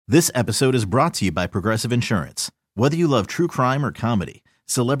This episode is brought to you by Progressive Insurance. Whether you love true crime or comedy,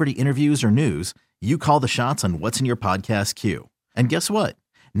 celebrity interviews or news, you call the shots on what's in your podcast queue. And guess what?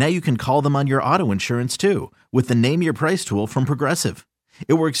 Now you can call them on your auto insurance too with the Name Your Price tool from Progressive.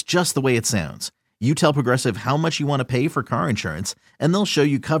 It works just the way it sounds. You tell Progressive how much you want to pay for car insurance, and they'll show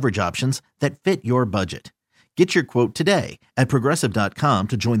you coverage options that fit your budget. Get your quote today at Progressive.com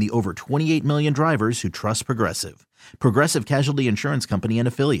to join the over 28 million drivers who trust Progressive. Progressive Casualty Insurance Company and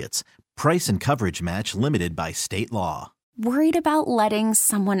Affiliates. Price and coverage match limited by state law. Worried about letting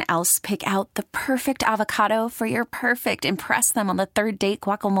someone else pick out the perfect avocado for your perfect impress them on the third date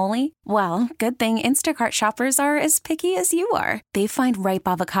guacamole? Well, good thing Instacart shoppers are as picky as you are. They find ripe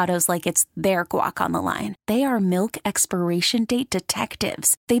avocados like it's their guac on the line. They are milk expiration date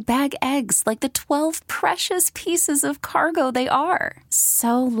detectives. They bag eggs like the 12 precious pieces of cargo they are.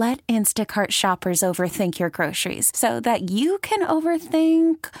 So let Instacart shoppers overthink your groceries so that you can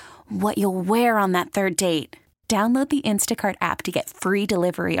overthink what you'll wear on that third date. Download the Instacart app to get free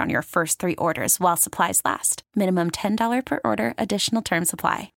delivery on your first 3 orders while supplies last. Minimum $10 per order. Additional terms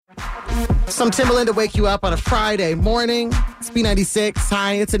apply. Some Timbaland to wake you up on a Friday morning. It's B96.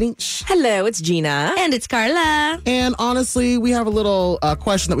 Hi, it's Anish. Hello, it's Gina. And it's Carla. And honestly, we have a little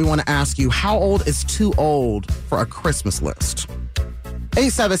question that we want to ask you. How old is too old for a Christmas list?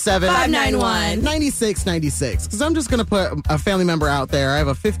 877-591-9696. Because I'm just going to put a family member out there. I have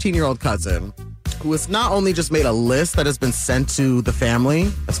a 15-year-old cousin who has not only just made a list that has been sent to the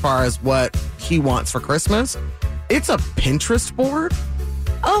family as far as what he wants for Christmas, it's a Pinterest board.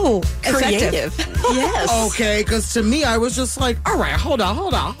 Oh, creative. Yes. Okay, because to me, I was just like, all right, hold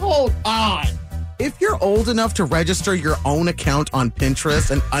on. If you're old enough to register your own account on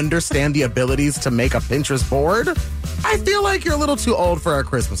Pinterest and understand the abilities to make a Pinterest board, I feel like you're a little too old for a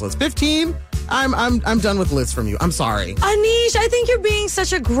Christmas list. 15? I'm done with lists from you. I'm sorry. Anish, I think you're being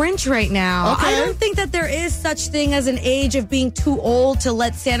such a Grinch right now. Okay. I don't think that there is such thing as an age of being too old to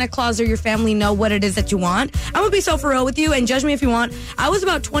let Santa Claus or your family know what it is that you want. I'm going to be so for real with you and judge me if you want. I was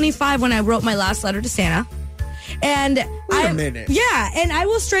about 25 when I wrote my last letter to Santa. And Wait a minute. Yeah, and I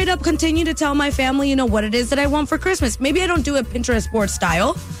will straight up continue to tell my family, what it is that I want for Christmas. Maybe I don't do it Pinterest board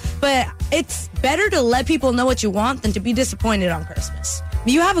style, but it's better to let people know what you want than to be disappointed on Christmas.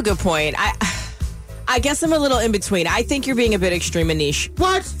 You have a good point. I guess I'm a little in between. I think you're being a bit extreme, Anish.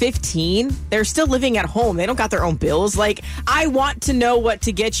 What? 15? They're still living at home. They don't got their own bills. Like, I want to know what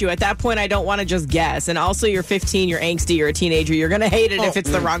to get you. At that point, I don't want to just guess. And also, you're 15, you're angsty, you're a teenager. You're going to hate it if it's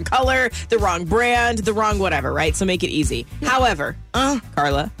the wrong color, the wrong brand, the wrong whatever, right? So make it easy. However,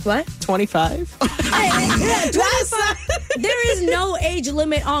 Carla. What? 25. There is no age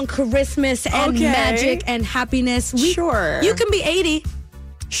limit on Christmas and magic and happiness. Sure. You can be 80.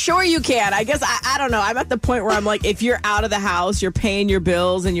 Sure you can. I guess, I don't know. I'm at the point where I'm like, if you're out of the house, you're paying your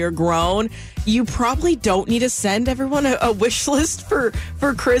bills, and you're grown, you probably don't need to send everyone a wish list for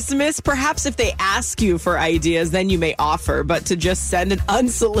Christmas. Perhaps if they ask you for ideas, then you may offer. But to just send an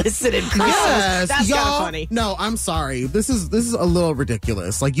unsolicited Christmas, that's kind of funny. No, I'm sorry. This is a little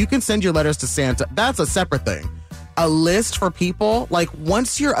ridiculous. Like, you can send your letters to Santa. That's a separate thing. A list for people, like,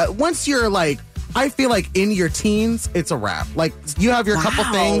 once you're like, I feel like in your teens, it's a wrap. Like, you have your couple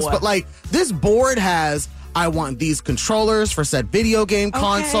things, but like, this board has, I want these controllers for said video game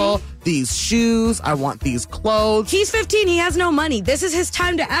console, these shoes, I want these clothes. He's 15, he has no money. This is his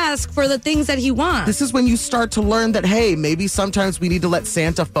time to ask for the things that he wants. This is when you start to learn that, hey, maybe sometimes we need to let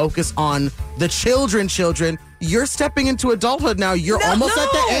Santa focus on the children. You're stepping into adulthood now. You're almost at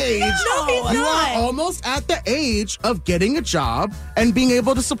the age. No, he's you not. are almost at the age of getting a job and being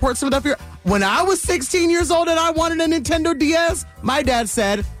able to support some of that. When I was 16 years old and I wanted a Nintendo DS, my dad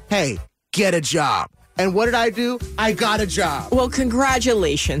said, hey, get a job. And what did I do? I got a job. Well,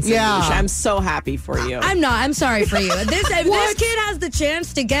 congratulations, Yeah. Anish. I'm so happy for you. I'm not. I'm sorry for you. If this kid has the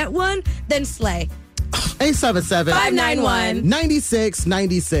chance to get one, then slay.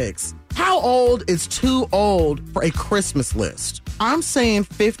 877-591-9696. How old is too old for a Christmas list? I'm saying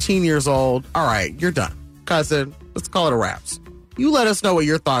 15 years old. All right, you're done. Cousin, let's call it a wraps. You let us know what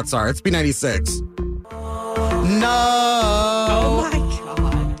your thoughts are. It's B96. No. Oh, my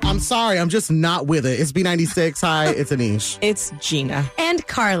God. I'm sorry. I'm just not with it. It's B96. Hi, it's Anish. It's Gina. And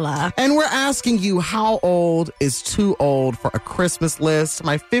Carla. And we're asking you, how old is too old for a Christmas list?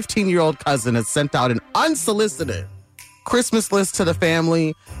 My 15-year-old cousin has sent out an unsolicited Christmas list to the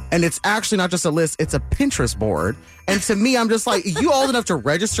family, and it's actually not just a list, it's a Pinterest board. And to me, I'm just like, you old enough to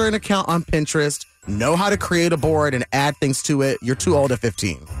register an account on Pinterest, know how to create a board and add things to it. You're too old at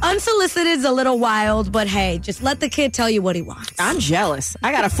 15. Unsolicited is a little wild, but hey, just let the kid tell you what he wants. I'm jealous.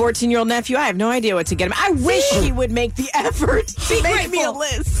 I got a 14-year-old nephew. I have no idea what to get him. I wish he would make the effort to make me a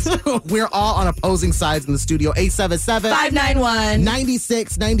list. We're all on opposing sides in the studio.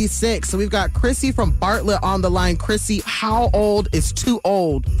 877-591-9696. So we've got Chrissy from Bartlett on the line. Chrissy, how old is too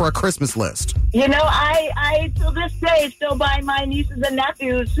old for a Christmas list? You know, I till this day still buy my nieces and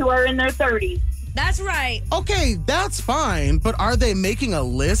nephews who are in their 30s. That's right. Okay, that's fine, but are they making a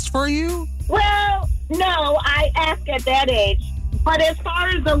list for you? Well, no, I ask at that age. But as far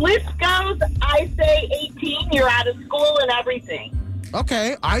as the list goes, I say 18, you're out of school and everything.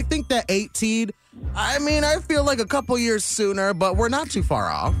 Okay, I think that 18, I mean, I feel like a couple years sooner, but we're not too far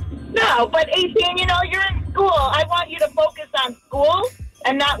off. No, but 18, you know, you're in school. I want you to focus on school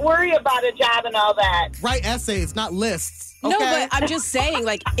and not worry about a job and all that. Write essays, not lists. No, Okay? but I'm just saying,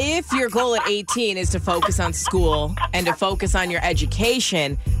 like, if your goal at 18 is to focus on school and to focus on your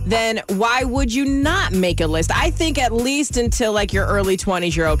education, then why would you not make a list? I think at least until, like, your early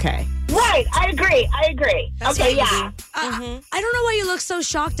 20s, you're okay. Right, I agree. That's Okay, what yeah. I don't know why you look so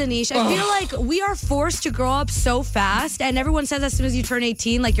shocked, Anish. I feel like we are forced to grow up so fast, and everyone says as soon as you turn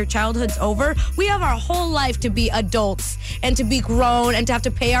 18, like your childhood's over. We have our whole life to be adults and to be grown and to have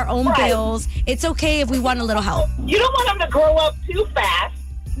to pay our own bills. It's okay if we want a little help. You don't want them to grow up too fast.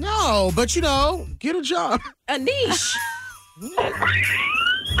 No, but you know, get a job. Anish.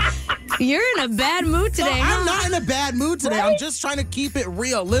 You're in a bad mood today, I'm huh? not in a bad mood today. I'm just trying to keep it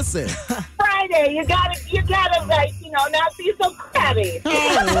real. Listen. Friday, you gotta, like, you know, not be so crabby.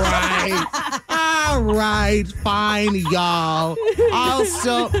 All right, fine, y'all.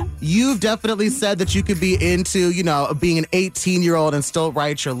 Also, you've definitely said that you could be into, you know, being an 18-year-old and still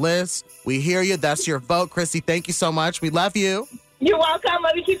write your list. We hear you. That's your vote, Chrissy. Thank you so much. We love you. You're welcome.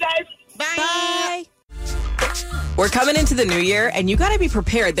 Love you guys. Bye. We're coming into the new year, and you got to be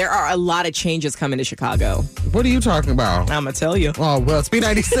prepared. There are a lot of changes coming to Chicago. What are you talking about? I'm going to tell you. Oh, well, it's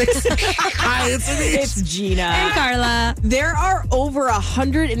B96. Hi, it's Anish. It's Gina. Hey, Carla. There are over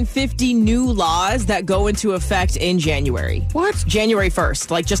 150 new laws that go into effect in January. What? January 1st,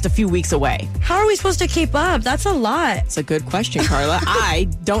 like just a few weeks away. How are we supposed to keep up? That's a lot. It's a good question, Carla. I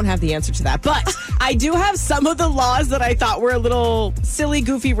don't have the answer to that, but I do have some of the laws that I thought were a little silly,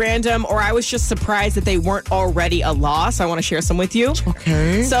 goofy, random, or I was just surprised that they weren't already a law, so I want to share some with you.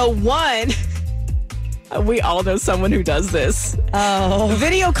 Okay. So one, we all know someone who does this. Oh.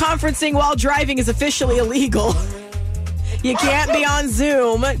 Video conferencing while driving is officially illegal. You can't be on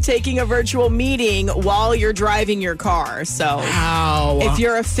Zoom taking a virtual meeting while you're driving your car. So Ow. if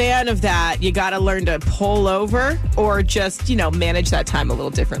you're a fan of that, you got to learn to pull over or just, you know, manage that time a little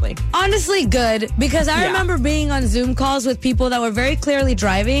differently. Honestly, good, because I remember being on Zoom calls with people that were very clearly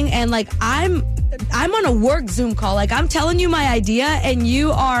driving, and like I'm on a work Zoom call. Like, I'm telling you my idea, and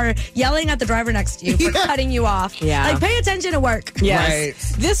you are yelling at the driver next to you for cutting you off. Yeah. Like, pay attention to work. Yes. Right.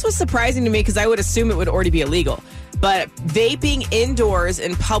 This was surprising to me because I would assume it would already be illegal. But vaping indoors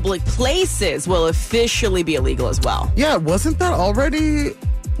in public places will officially be illegal as well. Yeah, wasn't that already?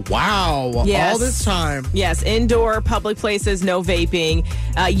 Wow. Yes. All this time. Yes, indoor public places, no vaping.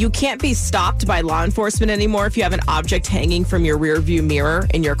 You can't be stopped by law enforcement anymore if you have an object hanging from your rear view mirror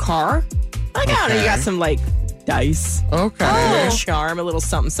in your car. Like, I don't know, you got some, like, dice. Okay. A little charm, a little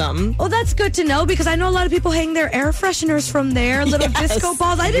something. Well, that's good to know, because I know a lot of people hang their air fresheners from there, little disco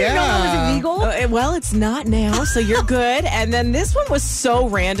balls. I didn't know that was illegal. Well, it's not now, so you're good. And then this one was so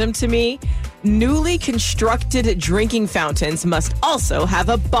random to me. Newly constructed drinking fountains must also have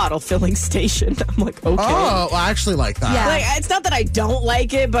a bottle filling station. I'm like, okay. Oh, I actually like that. Yeah. Like, it's not that I don't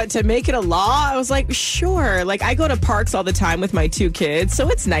like it, but to make it a law, I was like, sure. Like, I go to parks all the time with my 2 kids, so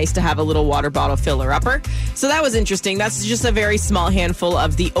it's nice to have a little water bottle filler-upper. So that was interesting. That's just a very small handful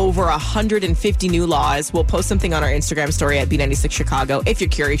of the over 150 new laws. We'll post something on our Instagram story at B96 Chicago. If you're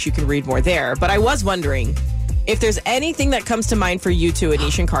curious, you can read more there. But I was wondering if there's anything that comes to mind for you two,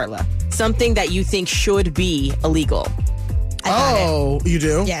 Anish and Carla, something that you think should be illegal. Oh, you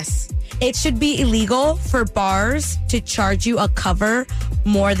do? Yes. It should be illegal for bars to charge you a cover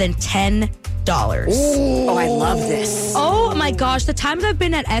more than $10. Oh, I love this. Oh my gosh, the times I've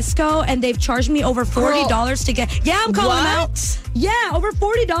been at Esco and they've charged me over $40 to get. Yeah, I'm calling them out. Yeah, over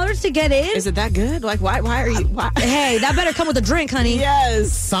 $40 to get in. Is it that good? Like, why are you? Why? Hey, that better come with a drink, honey.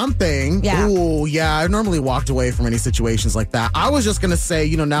 Yes. Something. Yeah. Ooh, yeah. I've normally walked away from any situations like that. I was just going to say,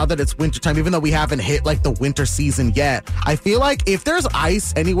 you know, now that it's wintertime, even though we haven't hit like the winter season yet, I feel like if there's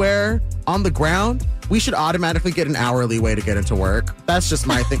ice anywhere, on the ground, we should automatically get an hour leeway to get into work. That's just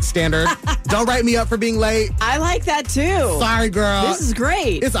my standard. Don't write me up for being late. I like that too. Sorry, girl. This is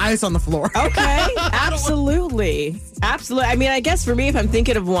great. It's ice on the floor. Okay, absolutely. Absolutely. I mean, I guess for me, if I'm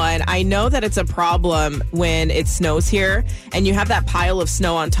thinking of one, I know that it's a problem when it snows here and you have that pile of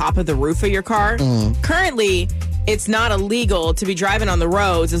snow on top of the roof of your car. Currently, it's not illegal to be driving on the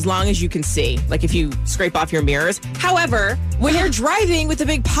roads as long as you can see, like if you scrape off your mirrors. However, when you're driving with a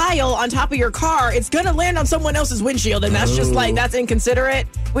big pile on top of your car, it's going to land on someone else's windshield, and that's just like, that's inconsiderate.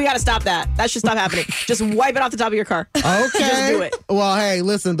 We got to stop that. That should stop happening. Just wipe it off the top of your car. Okay. Just do it. Well, hey,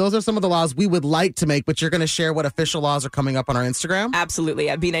 listen, those are some of the laws we would like to make, but you're going to share what official laws are coming up on our Instagram? Absolutely.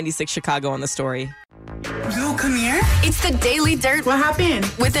 At B96 Chicago on the story. Yo, come here. It's the Daily Dirt What happened?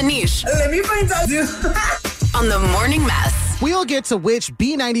 with Anish Let me find out. on the Morning Mess. We'll get to which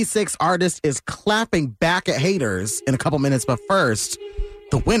B96 artist is clapping back at haters in a couple minutes, but first,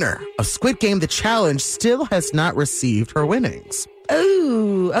 the winner of Squid Game The Challenge still has not received her winnings.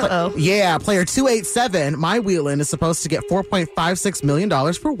 Ooh, uh-oh. Yeah, player 287, Mai Whelan, is supposed to get $4.56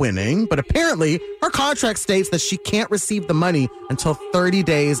 million for winning, but apparently her contract states that she can't receive the money until 30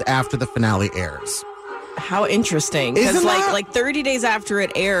 days after the finale airs. How interesting. Because Isn't that- like 30 days after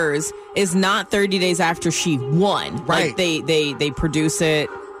it airs is not 30 days after she won. Right. Like they produce it,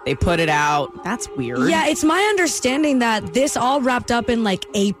 they put it out. That's weird. Yeah, it's my understanding that this all wrapped up in like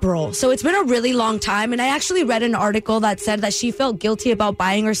April. So it's been a really long time. And I actually read an article that said that she felt guilty about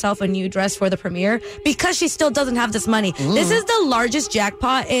buying herself a new dress for the premiere because she still doesn't have this money. This is the largest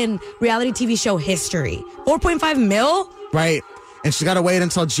jackpot in reality TV show history. 4.5 mil? Right. And she's got to wait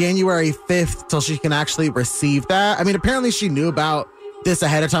until January 5th till she can actually receive that. I mean, apparently she knew about this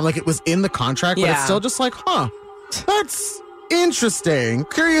ahead of time. Like, it was in the contract, but it's Yeah. still just like, that's interesting.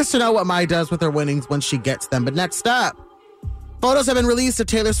 Curious to know what Mai does with her winnings when she gets them. But next up, photos have been released of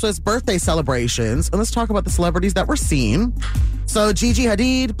Taylor Swift's birthday celebrations. And let's talk about the celebrities that were seen. So Gigi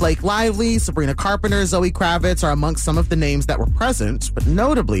Hadid, Blake Lively, Sabrina Carpenter, Zoe Kravitz are amongst some of the names that were present. But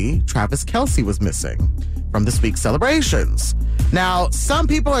notably, Travis Kelce was missing from this week's celebrations. Now, some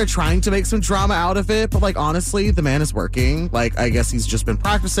people are trying to make some drama out of it, but like, honestly, the man is working. Like, I guess he's just been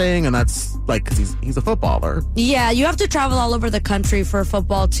practicing, and that's like, because he's a footballer. Yeah, you have to travel all over the country for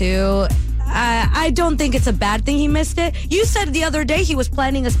football too. I don't think it's a bad thing he missed it. You said the other day he was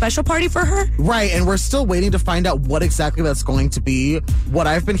planning a special party for her. Right, and we're still waiting to find out what exactly that's going to be. What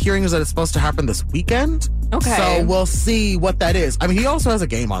I've been hearing is that it's supposed to happen this weekend. Okay. So we'll see what that is. I mean, he also has a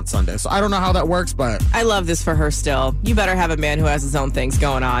game on Sunday, so I don't know how that works, but... I love this for her still. You better have a man who has his own things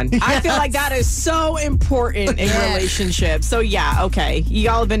going on. I feel like that is so important in relationships. So yeah, okay.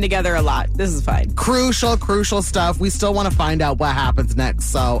 Y'all have been together a lot. This is fine. Crucial stuff. We still want to find out what happens next.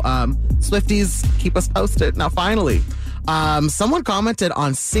 So, Swifties, keep us posted. Now, finally, someone commented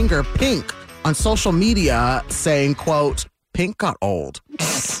on singer Pink on social media saying, quote, Pink got old.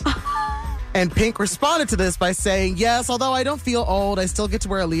 And Pink responded to this by saying, yes, although I don't feel old, I still get to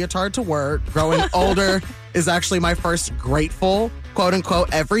wear a leotard to work. Growing older is actually my first grateful, quote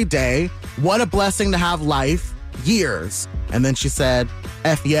unquote, every day. What a blessing to have life. Years. And then she said,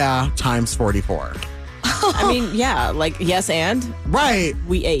 F yeah, times 44. I mean, yeah, like, yes, and Right.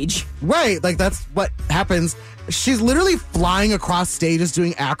 we age. Right. Like, that's what happens. She's literally flying across stages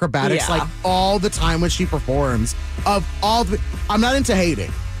doing acrobatics Yeah. like all the time when she performs. Of all the, I'm not into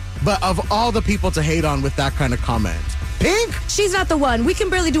hating, but of all the people to hate on with that kind of comment, Pink? She's not the one. We can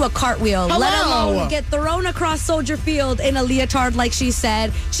barely do a cartwheel, let Hello. alone get thrown across Soldier Field in a leotard like she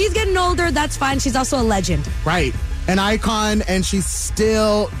said. She's getting older. That's fine. She's also a legend. Right. An icon, and she's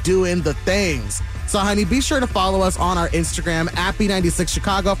still doing the things. So, honey, be sure to follow us on our Instagram at B96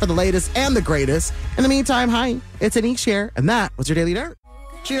 Chicago for the latest and the greatest. In the meantime, hi, it's Anish here, and that was your Daily Dirt.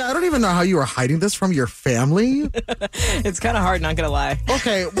 Gina, I don't even know how you were hiding this from your family. It's kind of hard, not gonna lie.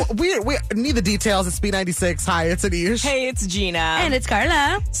 Okay, well, we need the details. It's B96. Hi, it's Anish. Hey, it's Gina. And it's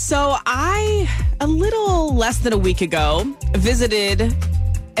Carla. So I, a little less than a week ago, visited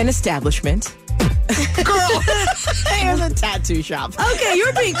an establishment. Girl! It was a tattoo shop. Okay,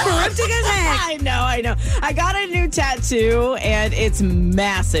 you're being cryptic as heck. I know. I got a new tattoo, and it's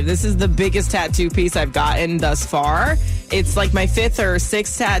massive. This is the biggest tattoo piece I've gotten thus far. It's like my 5th or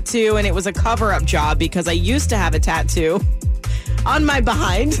 6th tattoo, and it was a cover-up job because I used to have a tattoo on my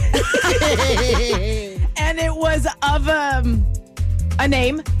behind. And it was of a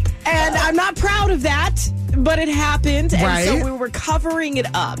name. And I'm not proud of that, but it happened. And Right. so we were covering it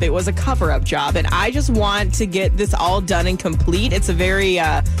up. It was a cover-up job. And I just want to get this all done and complete. It's a very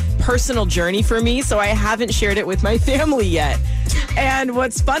personal journey for me, so I haven't shared it with my family yet. And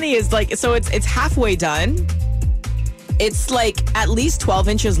what's funny is, like, so it's halfway done. It's like at least 12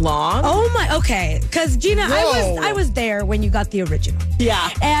 inches long. Oh my, okay. Because Gina, I was there when you got the original. Yeah.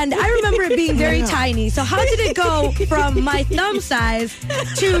 And I remember it being very tiny. So how did it go from my thumb size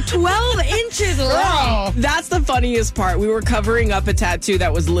to 12 inches long? That's the funniest part. We were covering up a tattoo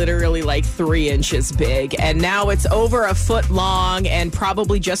that was literally like 3 inches big, and now it's over a foot long and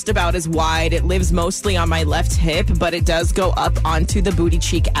probably just about as wide. It lives mostly on my left hip, but it does go up onto the booty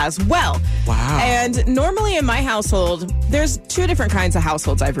cheek as well. Wow. And normally in my household, there's two different kinds of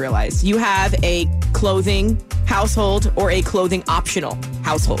households, I've realized. You have a clothing household or a clothing optional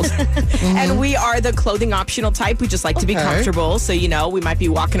household. And we are the clothing optional type. We just like to be comfortable. So, you know, we might be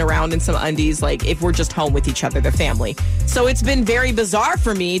walking around in some undies, like if we're just home with each other, the family. So it's been very bizarre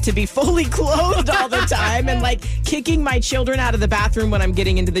for me to be fully clothed all the time and like kicking my children out of the bathroom when I'm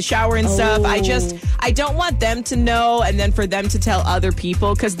getting into the shower and stuff. I don't want them to know, and then for them to tell other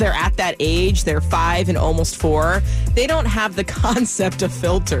people, because they're at that age, they're 5 and almost 4. They don't have the concept of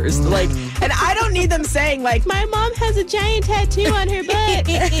filters. Like, and I don't need them saying like, my mom has a giant tattoo on her butt.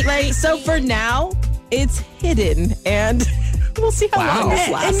 Like, so for now, it's hidden, and we'll see how long this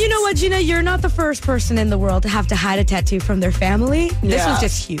lasts. And you know what, Gina? You're not the first person in the world to have to hide a tattoo from their family. This was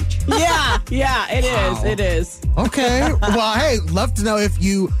just huge. Yeah, it is. Okay. Well, hey, love to know if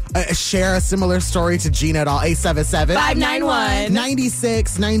you share a similar story to Gina at all.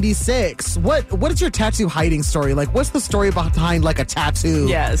 877-591-9696. What is your tattoo hiding story? Like, what's the story behind like a tattoo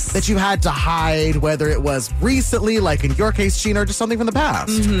that you had to hide, whether it was recently, like in your case, Gina, or just something from the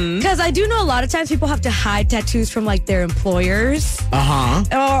past? Because I do know a lot of times people have to hide tattoos from like their employers.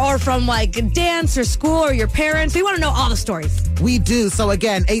 Or from like dance or school or your parents. We want to know all the stories. We do. So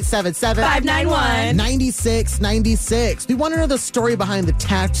again, 877-591-9696. We want to know the story behind the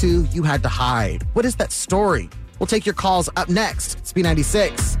tattoo you had to hide. What is that story? We'll take your calls up next. It's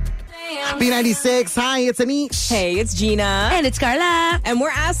B96. B96, hi, it's Anish. Hey, it's Gina. And it's Carla. And we're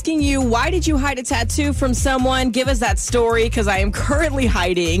asking you, why did you hide a tattoo from someone? Give us that story, because I am currently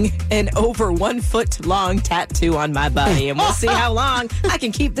hiding an over 1 foot long tattoo on my body. And we'll see how long I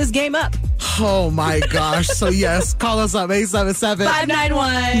can keep this game up. Oh my gosh. So yes, call us up,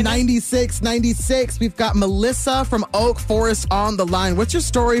 877-591-9696. We've got Melissa from Oak Forest on the line. What's your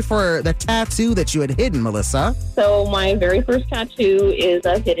story for the tattoo that you had hidden, Melissa? So my very first tattoo is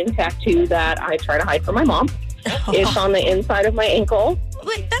a hidden tattoo that I try to hide from my mom. It's on the inside of my ankle.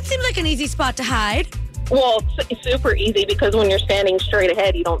 Wait, that seems like an easy spot to hide. Well, it's super easy because when you're standing straight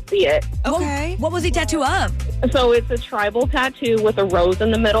ahead, you don't see it. Okay. What was the tattoo of? So it's a tribal tattoo with a rose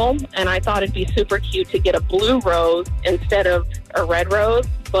in the middle, and I thought it'd be super cute to get a blue rose instead of a red rose.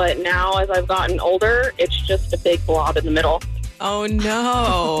 But now, as I've gotten older, it's just a big blob in the middle. Oh,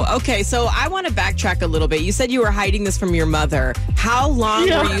 no. Okay, so I want to backtrack a little bit. You said you were hiding this from your mother. How long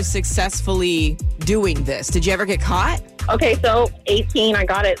were you successfully doing this? Did you ever get caught? Okay, so 18, I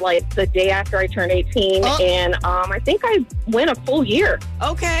got it like the day after I turned 18, and I think I went a full year.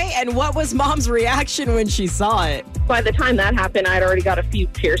 Okay, and what was Mom's reaction when she saw it? By the time that happened, I'd already got a few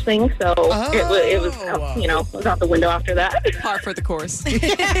piercings, so it was out the window after that. Par for the course.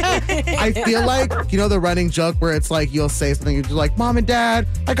 I feel like, you know, the running joke where it's like you'll say something, you're like, Mom and Dad,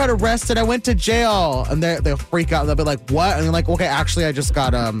 I got arrested, I went to jail. And they'll freak out, and they'll be like, what? And you're like, okay, actually, I just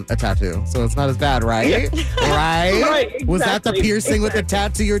got a tattoo, so it's not as bad, right? Right? Exactly. Was that the piercing with the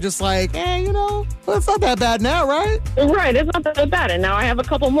tattoo? You're just like, you know, well, it's not that bad now, right? Right, it's not that bad, and now I have a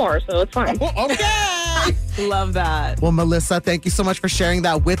couple more, so it's fine. Okay. Love that. Well, Melissa, thank you so much for sharing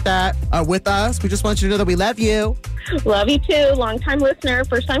that with us. We just want you to know that we love you. Love you too. Long-time listener,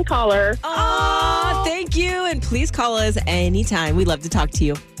 first-time caller. Oh, thank you. And please call us anytime. We love to talk to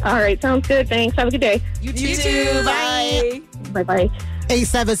you. All right, sounds good. Thanks. Have a good day. You too. Bye. Bye-bye.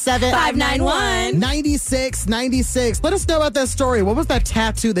 877-591-9696. Let us know about that story. What was that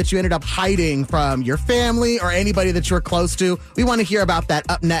tattoo that you ended up hiding from your family or anybody that you were close to? We want to hear about that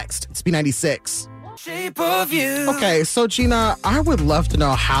up next. It's B96. Shape of you. Okay, so Gina, I would love to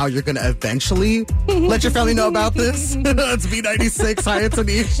know how you're going to eventually let your family know about this. It's B96. Hi, it's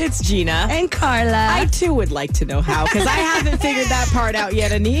Anish. It's Gina. And Carla. I too would like to know how, because I haven't figured that part out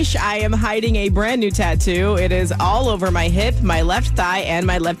yet. Anish, I am hiding a brand new tattoo. It is all over my hip, my left thigh, and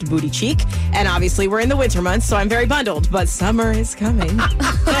my left booty cheek. And obviously, we're in the winter months, so I'm very bundled. But summer is coming.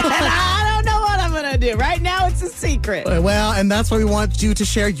 I don't know what I'm going to do. Right now, it's a secret. Well, and that's why we want you to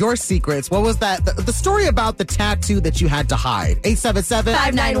share your secrets. What was that? The story about the tattoo that you had to hide.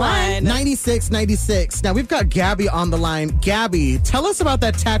 877-591-9696. Now, we've got Gabby on the line. Gabby, tell us about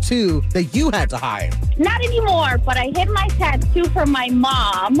that tattoo that you had to hide. Not anymore, but I hid my tattoo from my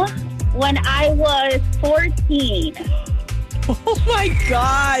mom when I was 14. Oh, my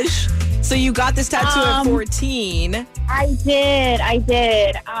gosh. So you got this tattoo at 14. I did.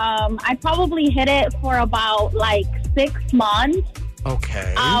 I probably hid it for about like 6 months.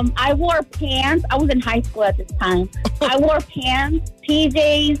 Okay. I wore pants. I was in high school at this time. I wore pants,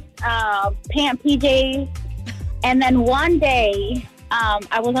 PJs, PJs. And then one day,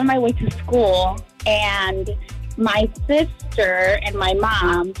 I was on my way to school, and my sister and my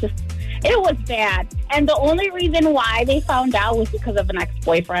mom it was bad. And the only reason why they found out was because of an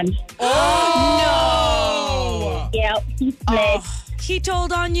ex-boyfriend. Oh, no! Yep, he snitched. He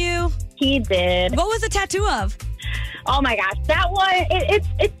told on you? He did. What was the tattoo of? Oh my gosh, that one, it's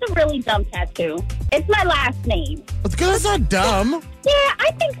a really dumb tattoo. It's my last name. It's because it's dumb. Yeah,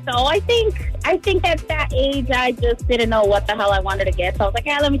 I think so. I think at that age, I just didn't know what the hell I wanted to get. So I was like,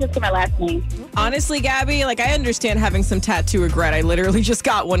 let me just get my last name. Honestly, Gabby, I understand having some tattoo regret. I literally just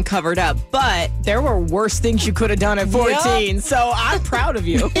got one covered up. But there were worse things you could have done at 14. Yep. So I'm proud of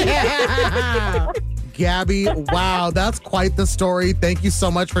you. Yeah. Gabby, wow, that's quite the story. Thank you so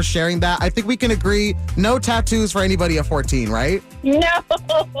much for sharing that. I think we can agree, no tattoos for anybody at 14, right? No.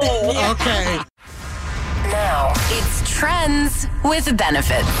 Okay. Now, it's Trends with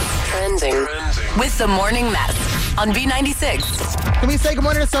Benefits. Trending with the Morning Mess on B96. Can we say good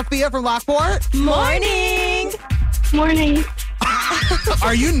morning to Sophia from Lockport? Morning. Morning.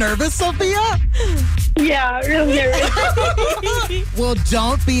 Are you nervous, Sophia? Yeah, really nervous. Well,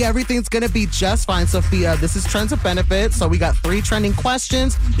 don't be. Everything's going to be just fine, Sophia. This is Trends with Benefits. So we got 3 trending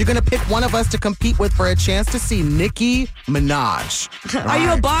questions. You're going to pick one of us to compete with for a chance to see Nicki Minaj. Are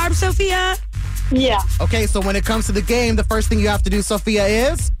you a Barb, Sophia? Yeah. Okay, so when it comes to the game, the first thing you have to do, Sophia,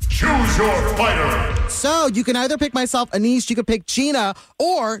 is choose your fighter. So you can either pick myself, Anish, you can pick Gina,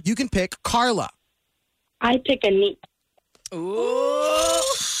 or you can pick Carla. I pick Anish. Ooh.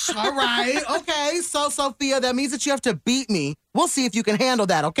 All right. Okay. So, Sophia, that means that you have to beat me. We'll see if you can handle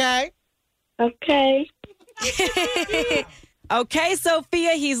that, okay? Okay. Okay,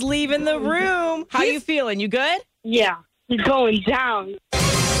 Sophia, he's leaving the room. How you feeling? You good? Yeah. He's going down.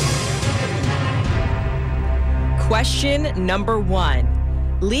 Question number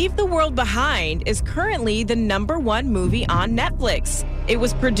 1. Leave the World Behind is currently the #1 movie on Netflix. It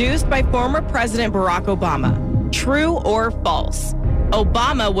was produced by former President Barack Obama. True or false?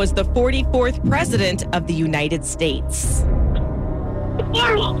 Obama was the 44th president of the United States.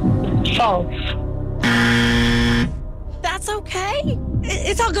 False. That's okay.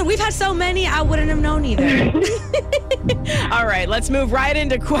 It's all good. We've had so many, I wouldn't have known either. All right, let's move right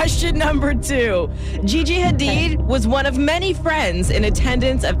into question number 2. Gigi Hadid was one of many friends in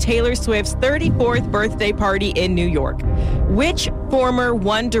attendance of Taylor Swift's 34th birthday party in New York. Which former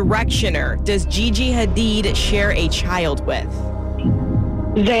One Directioner does Gigi Hadid share a child with?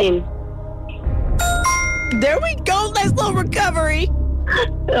 Zayn. There we go. Nice little recovery.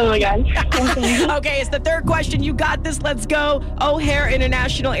 Oh my God. Okay, it's the 3rd question. You got this. Let's go. O'Hare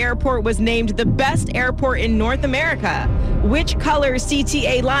International Airport was named the best airport in North America. Which color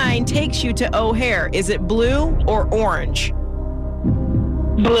CTA line takes you to O'Hare? Is it blue or orange?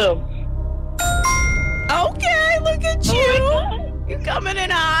 Blue. Okay, look at you. You're coming in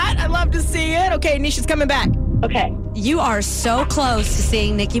hot. I love to see it. Okay, Nisha's coming back. Okay. You are so close to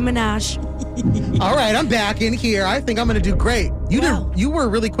seeing Nicki Minaj. All right, I'm back in here. I think I'm going to do great. You were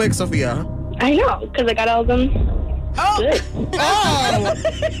really quick, Sophia. I know, because I got all of them. Oh. Good. Oh.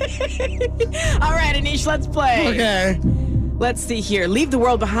 All right, Anish, let's play. Okay. Let's see here. Leave the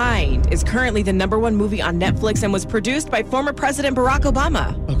World Behind is currently the #1 movie on Netflix and was produced by former President Barack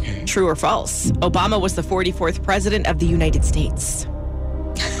Obama. Okay. True or false? Obama was the 44th president of the United States.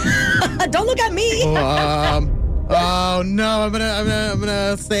 Don't look at me. Oh no, I'm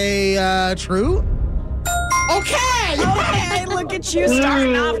gonna say true. Okay. Okay, look at you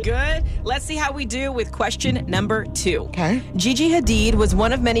starting off good. Let's see how we do with question number 2. Okay. Gigi Hadid was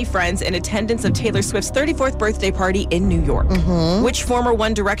one of many friends in attendance of Taylor Swift's 34th birthday party in New York. Mm-hmm. Which former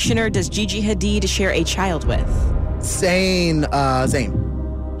One Directioner does Gigi Hadid share a child with? Zayn.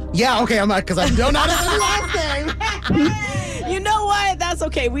 Yeah, okay, I'm not, because I don't know his last name. You know what? That's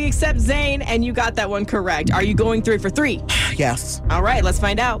okay. We accept Zayn, and you got that one correct. Are you going 3 for 3? Yes. All right, let's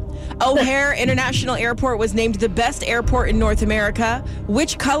find out. O'Hare International Airport was named the best airport in North America.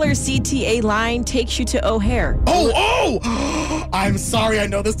 Which color CTA line takes you to O'Hare? Oh! I'm sorry, I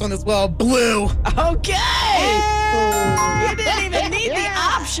know this one as well. Blue. Okay. You didn't even need the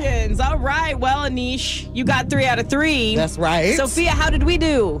options. All right. Well, Anish, you got 3 out of 3. That's right. Sophia, how did we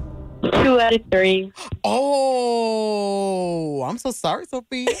do? 2 out of 3. Oh, I'm so sorry,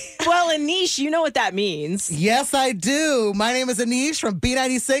 Sophia. Well, Anish, you know what that means. Yes, I do. My name is Anish from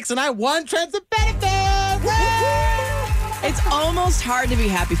B96, and I won Trends and Benefits. It's almost hard to be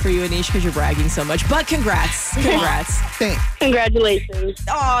happy for you, Anish, because you're bragging so much. But congrats. Thanks. Congratulations.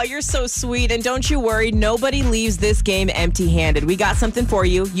 Oh, you're so sweet. And don't you worry, nobody leaves this game empty-handed. We got something for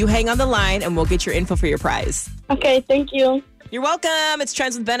you. You hang on the line, and we'll get your info for your prize. Okay, thank you. You're welcome. It's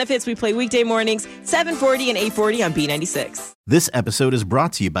Trends with Benefits. We play weekday mornings, 7:40 and 8:40 on B96. This episode is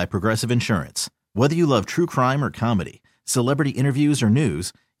brought to you by Progressive Insurance. Whether you love true crime or comedy, celebrity interviews or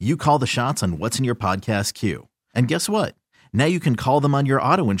news, you call the shots on what's in your podcast queue. And guess what? Now you can call them on your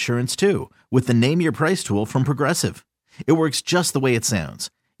auto insurance too with the Name Your Price tool from Progressive. It works just the way it sounds.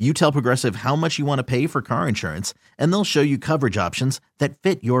 You tell Progressive how much you want to pay for car insurance, and they'll show you coverage options that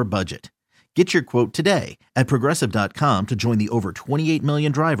fit your budget. Get your quote today at Progressive.com to join the over 28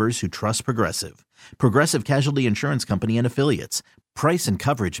 million drivers who trust Progressive. Progressive Casualty Insurance Company and Affiliates. Price and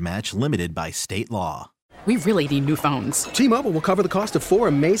coverage match limited by state law. We really need new phones. T-Mobile will cover the cost of 4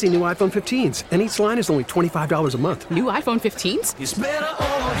 amazing new iPhone 15s, and each line is only $25 a month. New iPhone 15s? It's better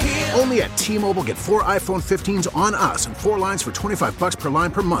over here. Only at T-Mobile, get 4 iPhone 15s on us and 4 lines for $25 per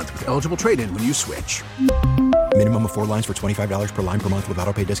line per month with eligible trade-in when you switch. Minimum of 4 lines for $25 per line per month with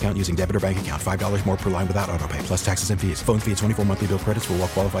autopay discount using debit or bank account. $5 more per line without autopay, plus taxes and fees. Phone fee at 24 monthly bill credits for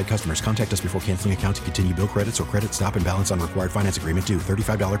well-qualified customers. Contact us before canceling account to continue bill credits or credit stop and balance on required finance agreement due.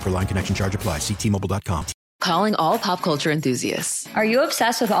 $35 per line connection charge applies. See T-Mobile.com. Calling all pop culture enthusiasts. Are you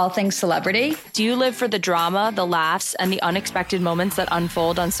obsessed with all things celebrity? Do you live for the drama, the laughs, and the unexpected moments that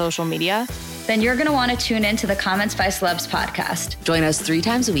unfold on social media? Then you're going to want to tune in to the Comments by Celebs podcast. Join us 3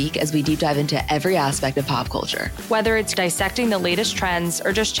 times a week as we deep dive into every aspect of pop culture. Whether it's dissecting the latest trends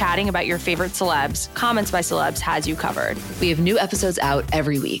or just chatting about your favorite celebs, Comments by Celebs has you covered. We have new episodes out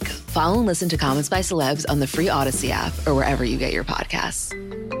every week. Follow and listen to Comments by Celebs on the free Odyssey app or wherever you get your podcasts.